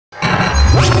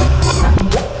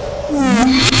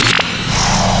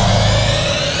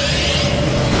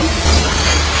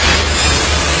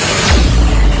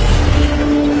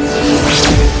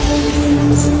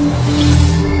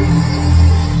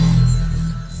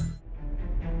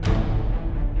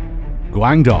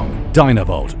Guangdong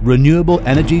Dynavolt Renewable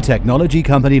Energy Technology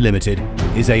Company Limited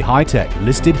is a high-tech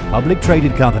listed public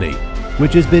traded company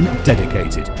which has been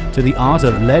dedicated to the art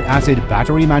of lead-acid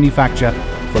battery manufacture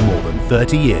for more than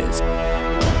 30 years.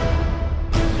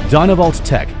 Dynavolt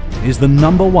Tech is the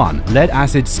 #1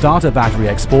 lead-acid starter battery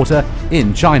exporter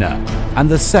in China and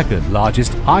the second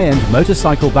largest high-end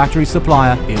motorcycle battery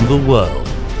supplier in the world.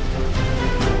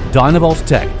 Dynavolt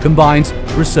Tech combines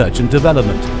research and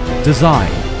development,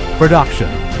 design, production,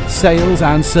 sales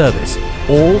and service,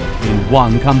 all in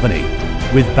one company,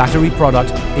 with battery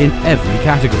product in every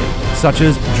category, such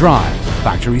as dry,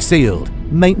 factory sealed,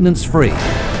 maintenance free,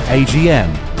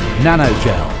 AGM,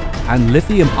 nanogel and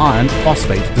lithium iron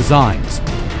phosphate designs,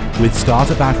 with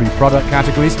starter battery product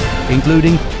categories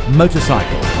including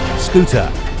motorcycle, scooter,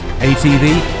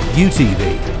 ATV,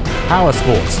 UTV, power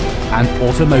sports and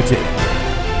automotive.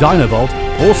 Dynavolt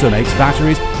also makes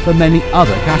batteries for many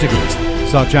other categories,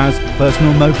 such as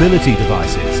personal mobility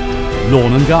devices,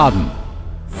 lawn and garden,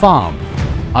 farm,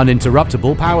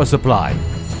 uninterruptible power supply,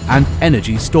 and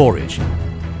energy storage.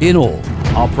 In all,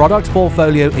 our product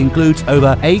portfolio includes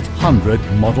over 800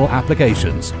 model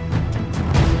applications.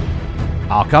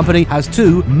 Our company has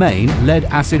two main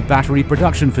lead-acid battery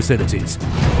production facilities,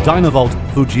 Dynavolt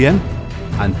Fujian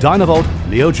and Dynavolt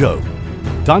Liuzhou.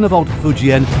 Dynavolt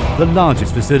Fujian, the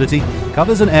largest facility,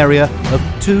 covers an area of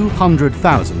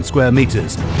 200,000 square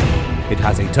meters. It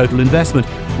has a total investment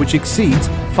which exceeds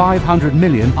 500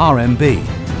 million RMB,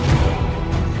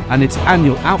 and its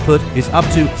annual output is up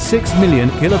to 6 million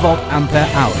kilovolt ampere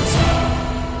hours.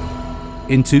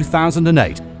 In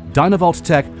 2008, Dynavolt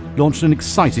Tech launched an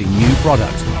exciting new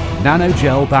product,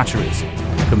 nanogel batteries.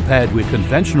 Compared with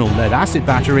conventional lead-acid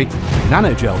battery,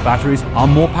 nanogel batteries are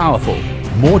more powerful,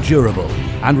 more durable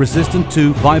and resistant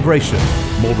to vibration,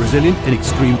 more resilient in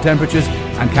extreme temperatures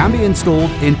and can be installed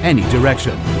in any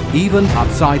direction, even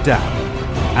upside down.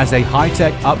 As a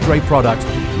high-tech upgrade product,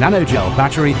 nanogel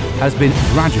battery has been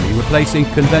gradually replacing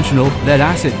conventional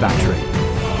lead-acid battery.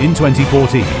 In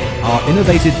 2014, our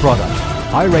innovative product,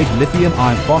 high-rate lithium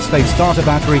iron phosphate starter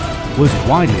battery, was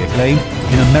widely acclaimed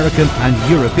in American and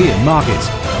European markets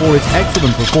for its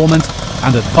excellent performance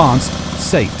and advanced,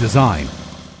 safe design.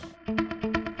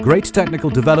 Great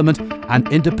technical development and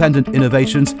independent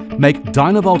innovations make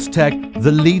Dynavolt Tech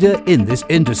the leader in this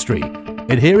industry,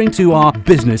 adhering to our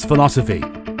business philosophy: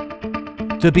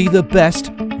 to be the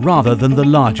best rather than the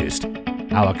largest.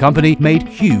 Our company made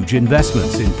huge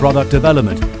investments in product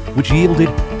development, which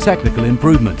yielded technical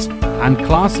improvements and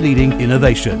class-leading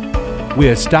innovation. We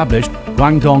established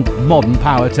Guangdong Modern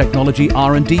Power Technology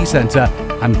R&D Center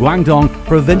and Guangdong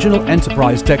Provincial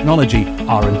Enterprise Technology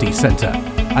R&D Center,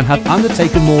 and have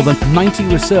undertaken more than 90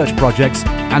 research projects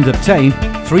and obtained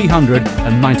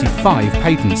 395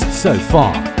 patents so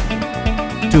far.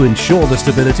 To ensure the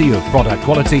stability of product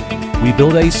quality, we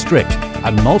build a strict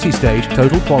and multi-stage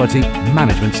total quality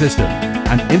management system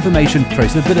and information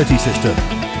traceability system.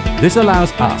 This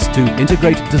allows us to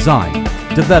integrate design,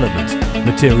 development,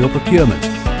 material procurement,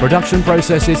 production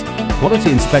processes,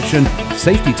 quality inspection,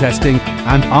 safety testing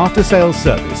and after-sales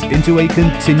service into a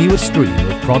continuous stream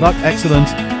of product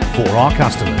excellence for our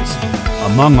customers.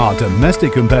 Among our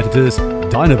domestic competitors,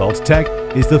 Dynavolt Tech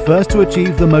is the first to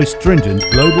achieve the most stringent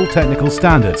global technical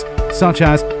standards such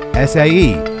as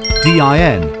SAE,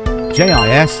 DIN,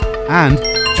 JIS and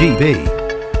GB.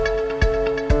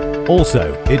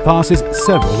 Also, it passes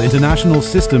several international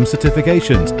system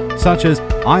certifications such as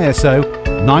ISO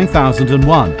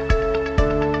 9001,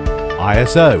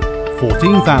 ISO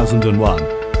 14001,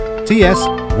 TS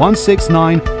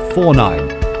 16949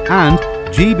 and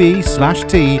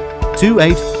GB/T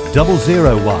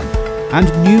 28001,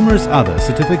 and numerous other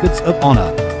certificates of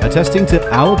honor attesting to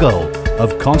our goal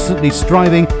of constantly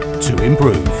striving to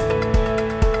improve.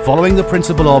 Following the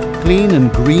principle of clean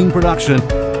and green production,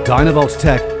 Dynavolt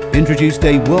Tech introduced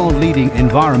a world-leading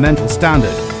environmental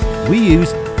standard. We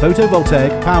use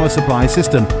photovoltaic power supply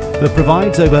system that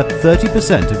provides over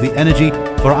 30% of the energy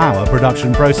for our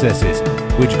production processes,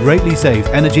 which greatly saves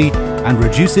energy and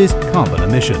reduces carbon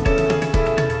emission.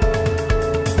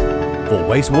 For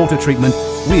wastewater treatment,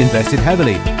 we invested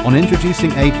heavily on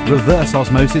introducing a reverse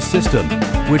osmosis system,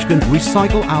 which can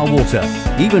recycle our water,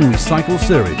 even recycle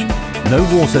sewage. No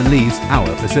water leaves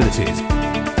our facilities.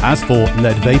 As for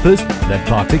lead vapors, lead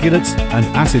particulates and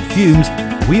acid fumes,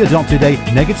 we adopted a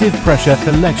negative pressure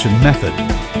collection method.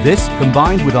 This,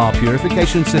 combined with our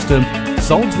purification system,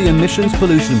 solves the emissions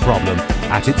pollution problem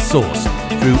at its source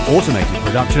through automated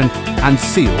production and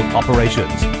sealed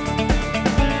operations.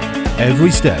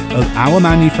 Every step of our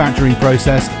manufacturing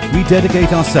process, we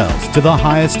dedicate ourselves to the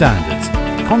highest standards,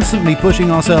 constantly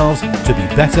pushing ourselves to be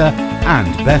better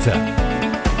and better.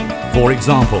 For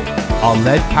example, our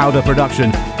lead powder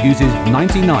production uses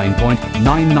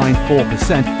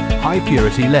 99.994%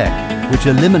 high-purity lead, which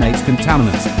eliminates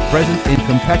contaminants present in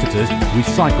competitors'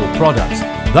 recycled products,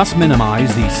 thus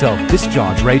minimize the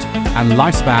self-discharge rate and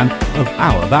lifespan of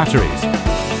our batteries.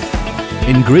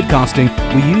 In grid casting,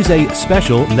 we use a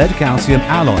special lead-calcium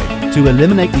alloy to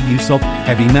eliminate the use of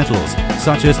heavy metals,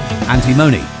 such as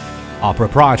antimony. Our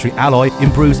proprietary alloy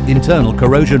improves internal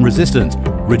corrosion resistance,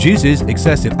 reduces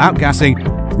excessive outgassing,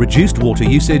 reduced water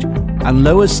usage, and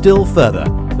lowers still further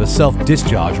the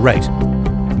self-discharge rate.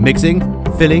 Mixing,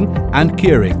 filling, and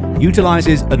curing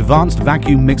utilizes advanced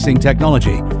vacuum mixing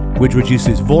technology, which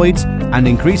reduces voids and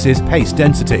increases paste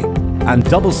density. And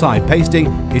double-side pasting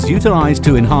is utilized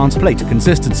to enhance plate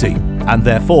consistency and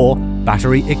therefore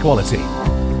battery equality.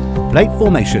 Plate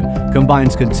formation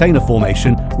combines container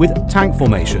formation with tank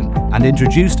formation and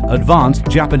introduced advanced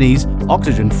Japanese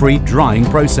oxygen-free drying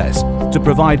process to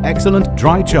provide excellent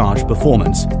dry charge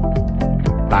performance.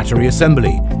 Battery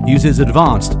assembly uses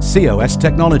advanced COS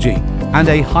technology and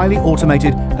a highly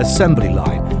automated assembly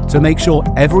line to make sure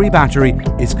every battery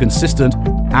is consistent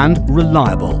and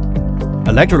reliable.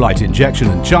 Electrolyte injection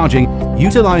and charging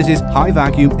utilizes high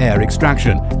vacuum air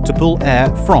extraction to pull air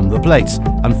from the plates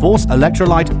and force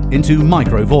electrolyte into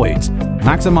micro voids,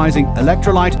 maximizing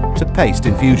electrolyte to paste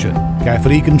infusion.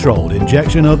 Carefully controlled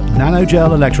injection of nanogel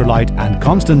electrolyte and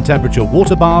constant temperature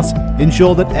water baths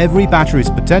ensure that every battery's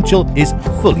potential is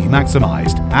fully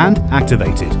maximized and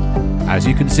activated. As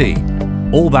you can see,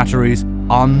 all batteries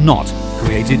are not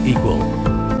created equal.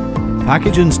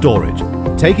 Package and storage.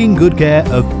 Taking good care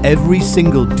of every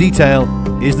single detail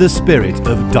is the spirit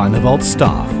of Dynavolt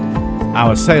staff.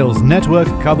 Our sales network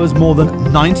covers more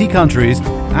than 90 countries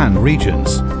and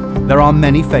regions. There are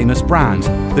many famous brands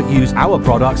that use our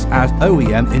products as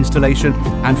OEM installation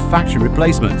and factory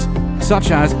replacements,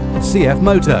 such as CF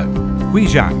Moto,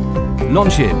 Guizhang,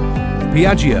 Longchin,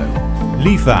 Piaggio,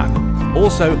 Lifan.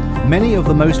 Also, many of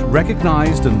the most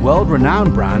recognized and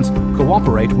world-renowned brands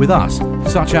cooperate with us,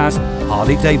 such as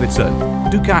Harley-Davidson,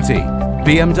 Ducati,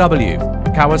 BMW,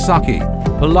 Kawasaki,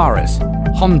 Polaris,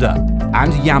 Honda,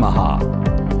 and Yamaha.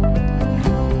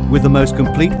 With the most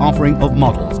complete offering of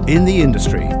models in the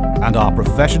industry and our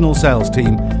professional sales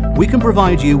team, we can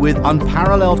provide you with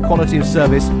unparalleled quality of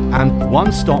service and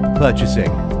one-stop purchasing.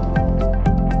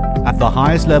 At the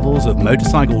highest levels of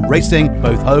motorcycle racing,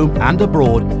 both home and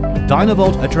abroad,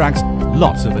 Dynavolt attracts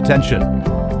lots of attention.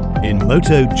 In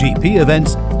MotoGP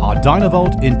events, our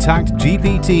Dynavolt Intact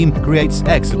GP team creates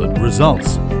excellent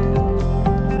results.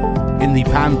 In the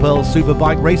Pan Pearl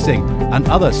Superbike Racing and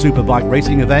other superbike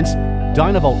racing events,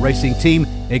 Dynavolt Racing Team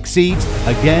exceeds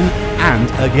again and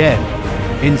again.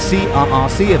 In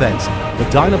CRRC events, the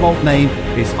Dynavolt name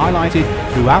is highlighted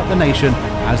throughout the nation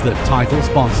as the title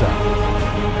sponsor.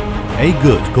 A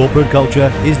good corporate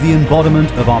culture is the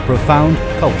embodiment of our profound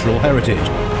cultural heritage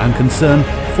and concern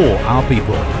for our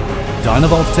people.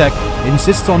 Dynavolt Tech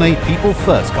insists on a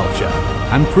people-first culture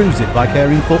and proves it by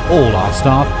caring for all our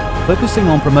staff, focusing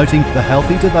on promoting the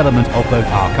healthy development of both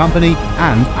our company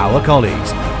and our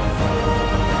colleagues.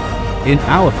 In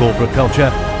our corporate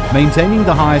culture, maintaining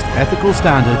the highest ethical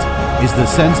standards is the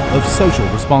sense of social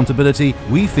responsibility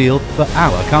we feel for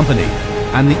our company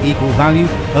and the equal value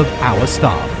of our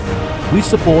staff. We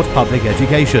support public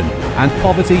education and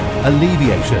poverty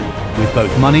alleviation with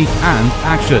both money and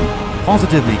action,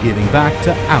 positively giving back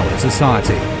to our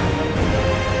society.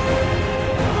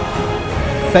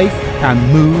 Faith can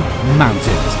move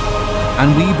mountains,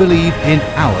 and we believe in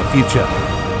our future.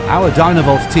 Our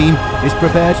Dynavolt team is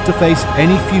prepared to face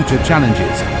any future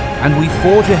challenges, and we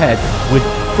forge ahead with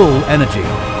full energy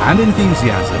and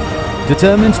enthusiasm,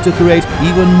 determined to create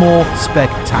even more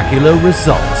spectacular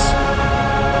results.